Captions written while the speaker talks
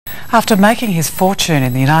After making his fortune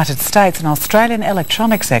in the United States, an Australian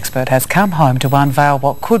electronics expert has come home to unveil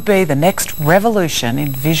what could be the next revolution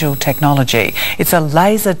in visual technology. It's a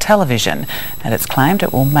laser television, and it's claimed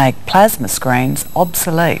it will make plasma screens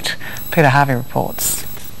obsolete. Peter Harvey reports.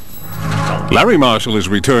 Larry Marshall is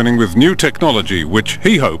returning with new technology which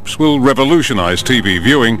he hopes will revolutionise TV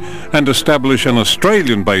viewing and establish an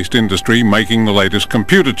Australian-based industry making the latest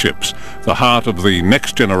computer chips, the heart of the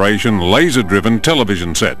next-generation laser-driven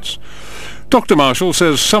television sets. Dr. Marshall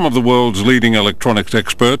says some of the world's leading electronics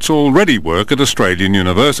experts already work at Australian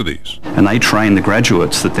universities. And they train the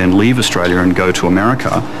graduates that then leave Australia and go to America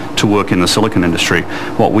to work in the silicon industry.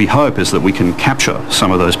 What we hope is that we can capture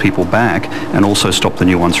some of those people back and also stop the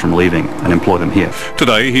new ones from leaving and employ them here.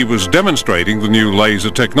 Today he was demonstrating the new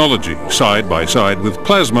laser technology. Side by side with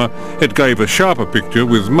plasma, it gave a sharper picture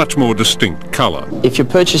with much more distinct colour. If you're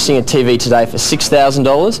purchasing a TV today for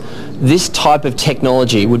 $6,000, this type of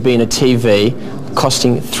technology would be in a TV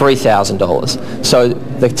costing $3,000. So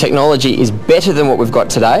the technology is better than what we've got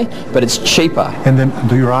today, but it's cheaper. And then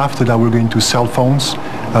the year after that, we're going to cell phones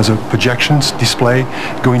as a projections display,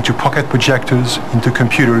 going to pocket projectors, into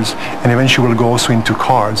computers, and eventually we'll go also into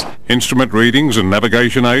cars. Instrument readings and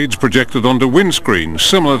navigation aids projected onto windscreens,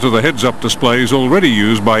 similar to the heads-up displays already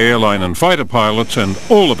used by airline and fighter pilots, and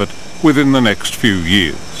all of it within the next few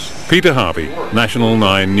years. Peter Harvey, National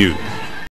 9 News.